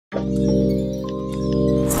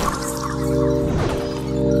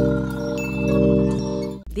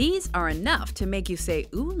These are enough to make you say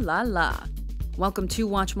ooh la la. Welcome to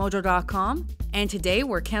WatchMojo.com, and today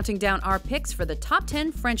we're counting down our picks for the top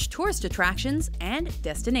 10 French tourist attractions and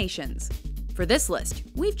destinations. For this list,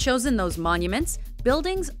 we've chosen those monuments,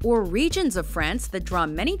 buildings, or regions of France that draw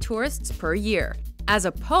many tourists per year, as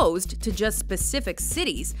opposed to just specific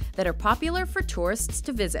cities that are popular for tourists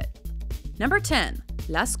to visit. Number 10.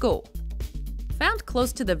 Lascaux. Found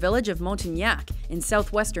close to the village of Montignac in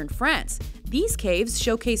southwestern France, these caves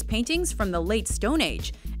showcase paintings from the late Stone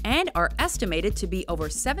Age and are estimated to be over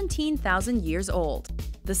 17,000 years old.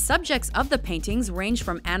 The subjects of the paintings range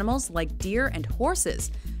from animals like deer and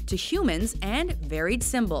horses to humans and varied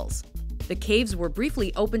symbols. The caves were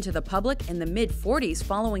briefly opened to the public in the mid-40s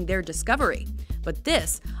following their discovery, but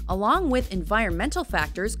this, along with environmental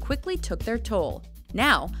factors, quickly took their toll.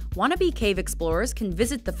 Now, wannabe cave explorers can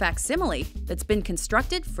visit the facsimile that's been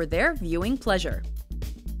constructed for their viewing pleasure.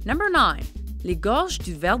 Number 9. Les Gorges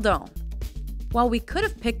du Verdon. While we could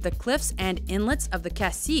have picked the cliffs and inlets of the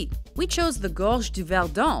Cassis, we chose the Gorges du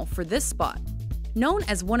Verdon for this spot. Known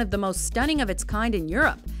as one of the most stunning of its kind in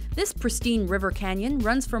Europe, this pristine river canyon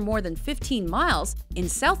runs for more than 15 miles in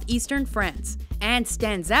southeastern France and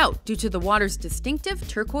stands out due to the water's distinctive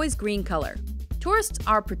turquoise green color. Tourists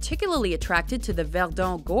are particularly attracted to the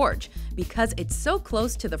Verdon Gorge because it's so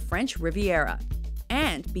close to the French Riviera,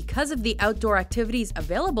 and because of the outdoor activities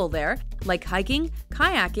available there, like hiking,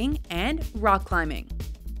 kayaking, and rock climbing.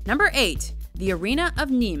 Number 8. The Arena of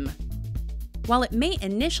Nîmes. While it may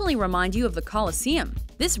initially remind you of the Colosseum,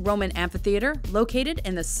 this Roman amphitheater, located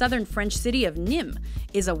in the southern French city of Nîmes,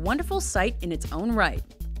 is a wonderful sight in its own right.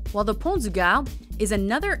 While the Pont du Gard is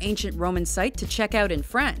another ancient Roman site to check out in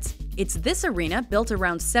France, it's this arena built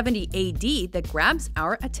around 70 AD that grabs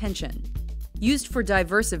our attention. Used for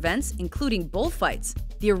diverse events, including bullfights,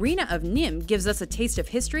 the Arena of Nîmes gives us a taste of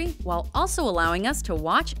history while also allowing us to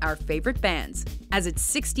watch our favorite bands, as its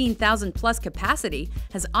 16,000-plus capacity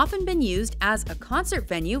has often been used as a concert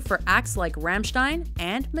venue for acts like Rammstein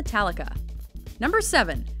and Metallica. Number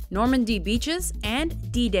 7. Normandy beaches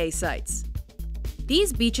and D-Day sites.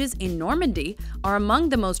 These beaches in Normandy are among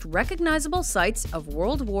the most recognizable sites of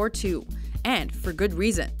World War II, and for good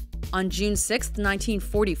reason. On June 6,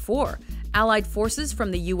 1944, Allied forces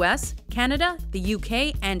from the US, Canada, the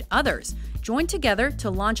UK, and others joined together to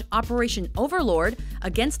launch Operation Overlord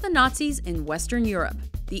against the Nazis in Western Europe.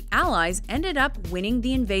 The Allies ended up winning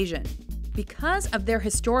the invasion. Because of their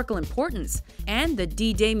historical importance and the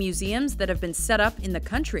D-Day museums that have been set up in the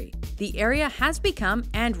country, the area has become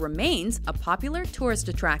and remains a popular tourist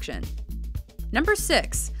attraction. Number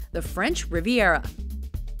 6. The French Riviera.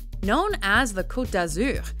 Known as the Côte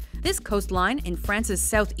d'Azur, this coastline in France's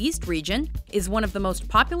southeast region is one of the most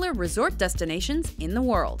popular resort destinations in the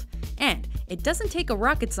world, and it doesn't take a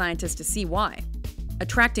rocket scientist to see why.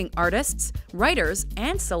 Attracting artists, writers,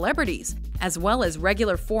 and celebrities, as well as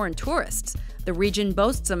regular foreign tourists, the region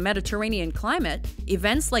boasts a Mediterranean climate,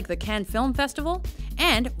 events like the Cannes Film Festival,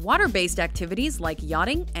 and water-based activities like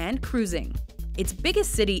yachting and cruising. Its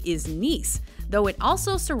biggest city is Nice, though it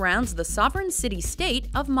also surrounds the sovereign city-state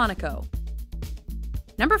of Monaco.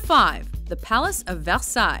 Number 5. The Palace of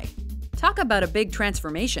Versailles. Talk about a big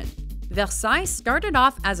transformation. Versailles started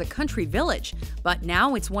off as a country village, but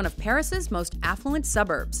now it's one of Paris's most affluent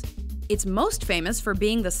suburbs. It's most famous for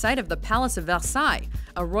being the site of the Palace of Versailles,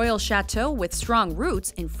 a royal chateau with strong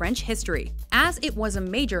roots in French history, as it was a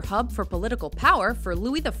major hub for political power for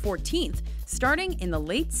Louis XIV starting in the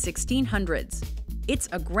late 1600s. It's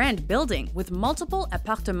a grand building with multiple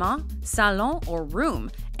appartements, salon or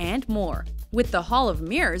room, and more, with the Hall of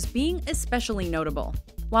Mirrors being especially notable.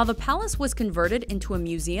 While the palace was converted into a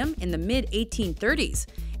museum in the mid-1830s,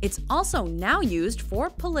 it's also now used for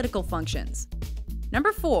political functions.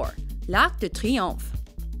 Number 4. L'Arc de Triomphe.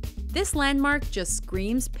 This landmark just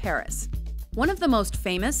screams Paris. One of the most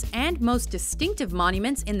famous and most distinctive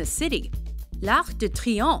monuments in the city, L'Arc de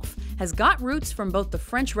Triomphe has got roots from both the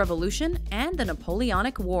French Revolution and the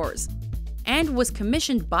Napoleonic Wars, and was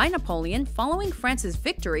commissioned by Napoleon following France's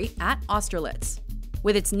victory at Austerlitz.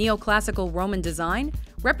 With its neoclassical Roman design,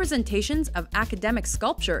 representations of academic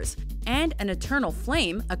sculptures, and an eternal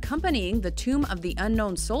flame accompanying the tomb of the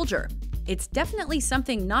unknown soldier, it's definitely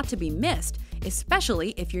something not to be missed,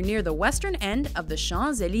 especially if you're near the western end of the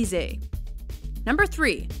Champs-Élysées. Number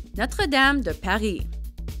 3. Notre-Dame de Paris.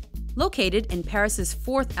 Located in Paris's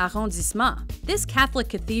 4th arrondissement, this Catholic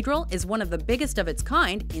cathedral is one of the biggest of its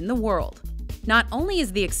kind in the world. Not only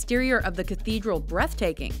is the exterior of the cathedral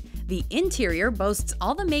breathtaking, the interior boasts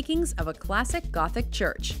all the makings of a classic Gothic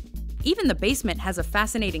church. Even the basement has a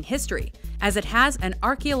fascinating history, as it has an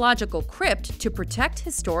archaeological crypt to protect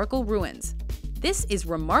historical ruins. This is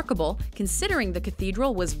remarkable considering the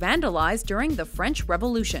cathedral was vandalized during the French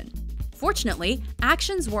Revolution. Fortunately,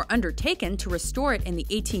 actions were undertaken to restore it in the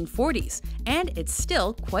 1840s, and it's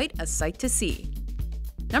still quite a sight to see.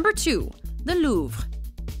 Number 2. The Louvre.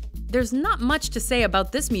 There's not much to say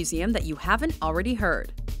about this museum that you haven't already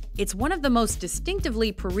heard. It's one of the most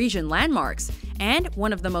distinctively Parisian landmarks and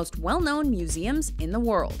one of the most well-known museums in the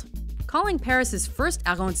world. Calling Paris's first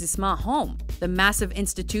arrondissement home, the massive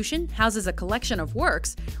institution houses a collection of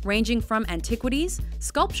works ranging from antiquities,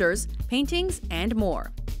 sculptures, paintings, and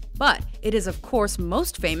more. But it is of course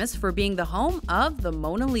most famous for being the home of the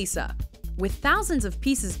Mona Lisa. With thousands of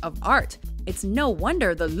pieces of art, it's no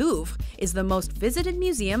wonder the Louvre is the most visited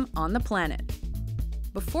museum on the planet.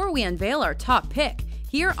 Before we unveil our top pick,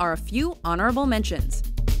 here are a few honorable mentions.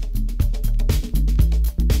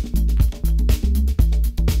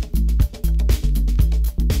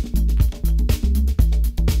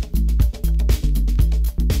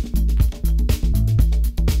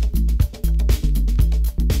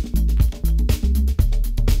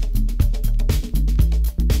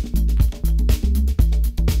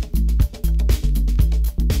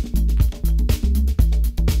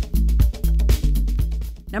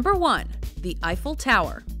 Number 1. The Eiffel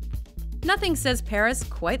Tower. Nothing says Paris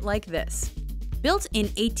quite like this. Built in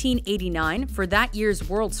 1889 for that year's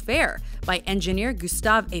World's Fair by engineer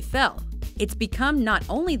Gustave Eiffel, it's become not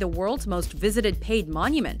only the world's most visited paid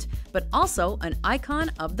monument, but also an icon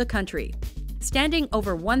of the country. Standing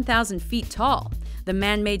over 1,000 feet tall, the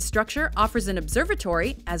man-made structure offers an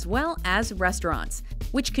observatory as well as restaurants,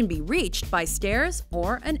 which can be reached by stairs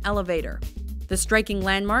or an elevator. The striking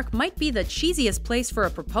landmark might be the cheesiest place for a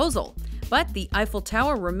proposal, but the Eiffel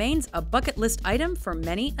Tower remains a bucket list item for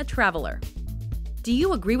many a traveler. Do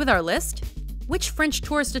you agree with our list? Which French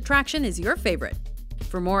tourist attraction is your favorite?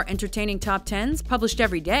 For more entertaining top 10s published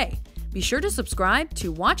every day, be sure to subscribe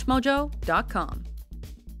to WatchMojo.com.